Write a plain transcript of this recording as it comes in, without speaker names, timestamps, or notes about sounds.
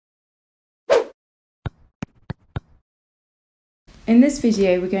In this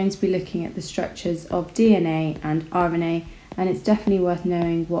video we're going to be looking at the structures of DNA and RNA, and it's definitely worth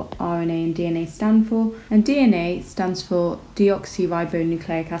knowing what RNA and DNA stand for. And DNA stands for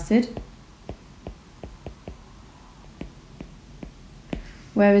deoxyribonucleic acid,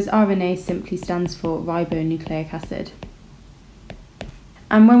 whereas RNA simply stands for ribonucleic acid.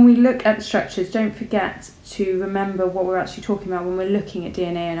 And when we look at structures, don't forget to remember what we're actually talking about when we're looking at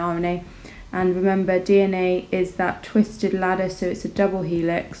DNA and RNA. And remember, DNA is that twisted ladder, so it's a double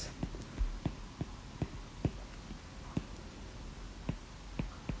helix.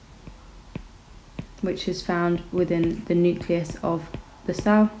 Which is found within the nucleus of the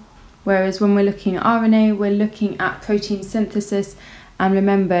cell. Whereas when we're looking at RNA, we're looking at protein synthesis. And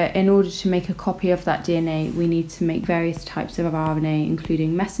remember, in order to make a copy of that DNA, we need to make various types of RNA,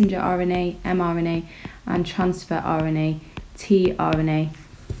 including messenger RNA, mRNA, and transfer RNA, tRNA.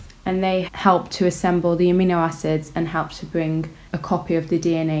 And they help to assemble the amino acids and help to bring a copy of the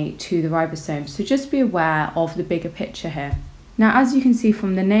DNA to the ribosome. So just be aware of the bigger picture here. Now, as you can see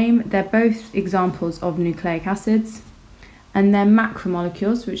from the name, they're both examples of nucleic acids. And they're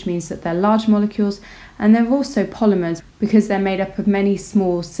macromolecules, which means that they're large molecules, and they're also polymers because they're made up of many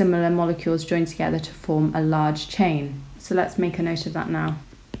small similar molecules joined together to form a large chain. So let's make a note of that now.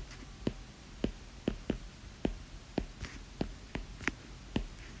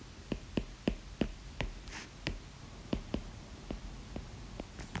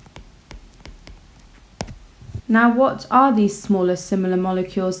 Now, what are these smaller similar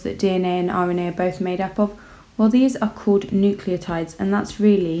molecules that DNA and RNA are both made up of? Well, these are called nucleotides, and that's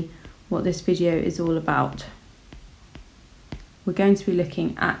really what this video is all about. We're going to be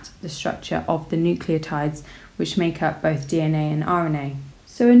looking at the structure of the nucleotides, which make up both DNA and RNA.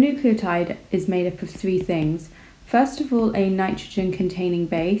 So a nucleotide is made up of three things. First of all, a nitrogen-containing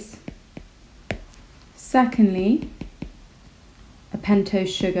base. Secondly, a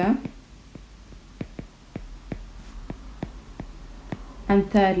pentose sugar. And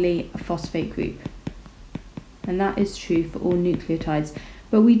thirdly, a phosphate group. And that is true for all nucleotides.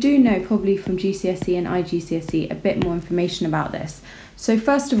 But we do know probably from GCSE and IGCSE a bit more information about this. So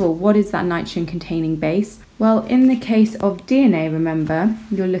first of all, what is that nitrogen-containing base? Well, in the case of DNA, remember,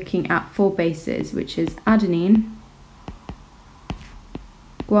 you're looking at four bases, which is adenine,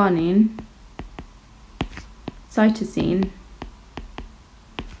 guanine, cytosine,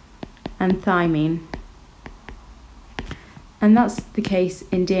 and thymine. And that's the case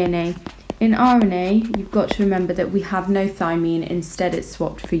in DNA. In RNA, you've got to remember that we have no thymine, instead it's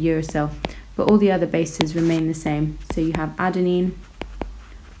swapped for uracil, but all the other bases remain the same. So you have adenine,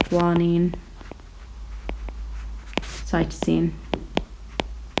 guanine, cytosine,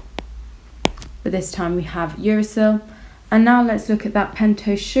 but this time we have uracil. And now let's look at that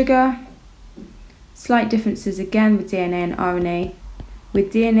pentose sugar. Slight differences again with DNA and RNA.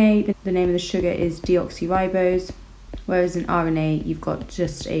 With DNA, the name of the sugar is deoxyribose, whereas in RNA you've got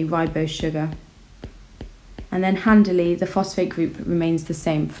just a ribose sugar. And then handily, the phosphate group remains the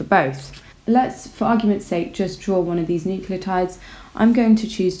same for both. Let's, for argument's sake, just draw one of these nucleotides. I'm going to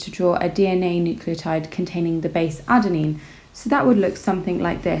choose to draw a DNA nucleotide containing the base adenine. So that would look something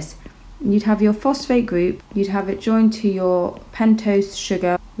like this. You'd have your phosphate group, you'd have it joined to your pentose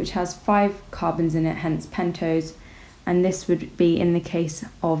sugar, which has 5 carbons in it, hence pentose. And this would be, in the case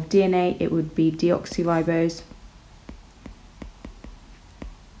of DNA, it would be deoxyribose.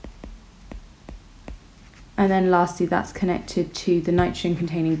 And then lastly, that's connected to the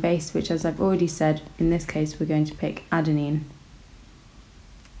nitrogen-containing base, which, as I've already said, in this case we're going to pick adenine.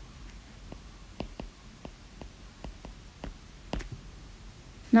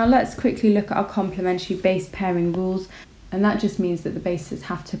 Now let's quickly look at our complementary base pairing rules, and that just means that the bases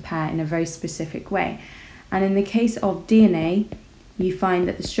have to pair in a very specific way. And in the case of DNA, you find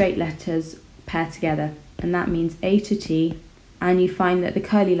that the straight letters pair together, and that means A to T, and you find that the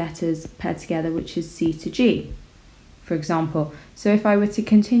curly letters pair together, which is C to G, for example. So if I were to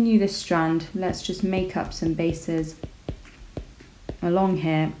continue this strand, let's just make up some bases along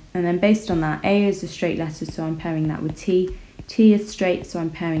here, and then based on that, A is a straight letter, so I'm pairing that with T. T is straight, so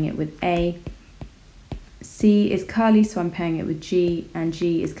I'm pairing it with A. C is curly, so I'm pairing it with G, and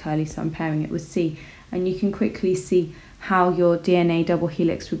G is curly, so I'm pairing it with C. And you can quickly see how your DNA double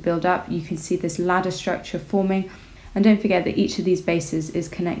helix would build up. You can see this ladder structure forming. And don't forget that each of these bases is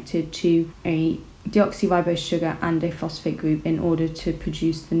connected to a deoxyribose sugar and a phosphate group in order to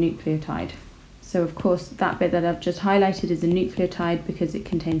produce the nucleotide. So of course that bit that I've just highlighted is a nucleotide because it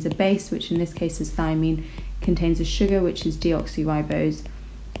contains a base, which in this case is thymine, contains a sugar, which is deoxyribose,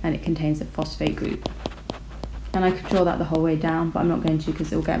 and it contains a phosphate group. And I could draw that the whole way down, but I'm not going to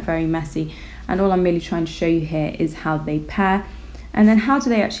because it will get very messy. And all I'm really trying to show you here is how they pair. And then how do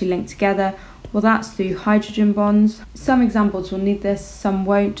they actually link together? Well, that's through hydrogen bonds. Some examples will need this, some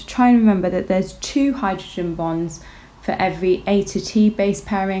won't. Try and remember that there's 2 hydrogen bonds for every A to T base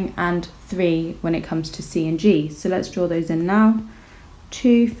pairing and 3 when it comes to C and G. So let's draw those in now.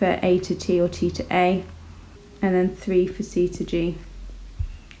 2 for A to T or T to A, and then 3 for C to G.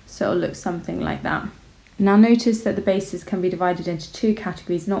 So it'll look something like that. Now notice that the bases can be divided into 2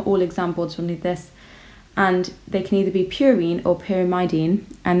 categories. Not all examples will need this. And they can either be purine or pyrimidine,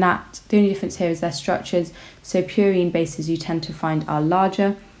 and that the only difference here is their structures. So purine bases you tend to find are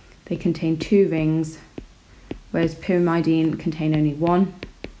larger. They contain 2 rings, whereas pyrimidine contain only 1.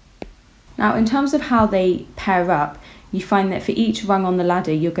 Now in terms of how they pair up, you find that for each rung on the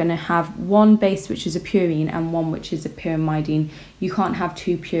ladder you're going to have 1 base which is a purine and 1 which is a pyrimidine. You can't have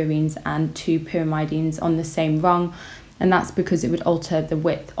 2 purines and 2 pyrimidines on the same rung, and that's because it would alter the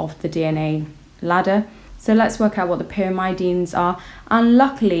width of the DNA ladder. So let's work out what the pyrimidines are, and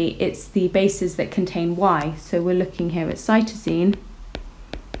luckily it's the bases that contain Y. So we're looking here at cytosine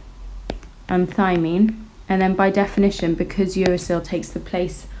and thymine, and then by definition, because uracil takes the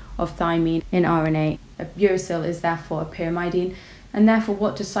place of thymine in RNA, uracil is therefore a pyrimidine. And therefore,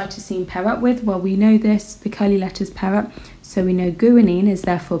 what does cytosine pair up with? Well, we know this, the curly letters pair up, so we know guanine is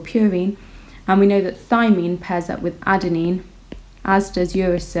therefore purine, and we know that thymine pairs up with adenine, as does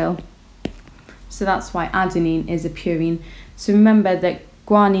uracil. So that's why adenine is a purine. So remember that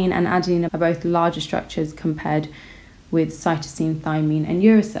guanine and adenine are both larger structures compared with cytosine, thymine and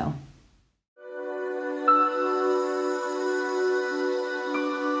uracil.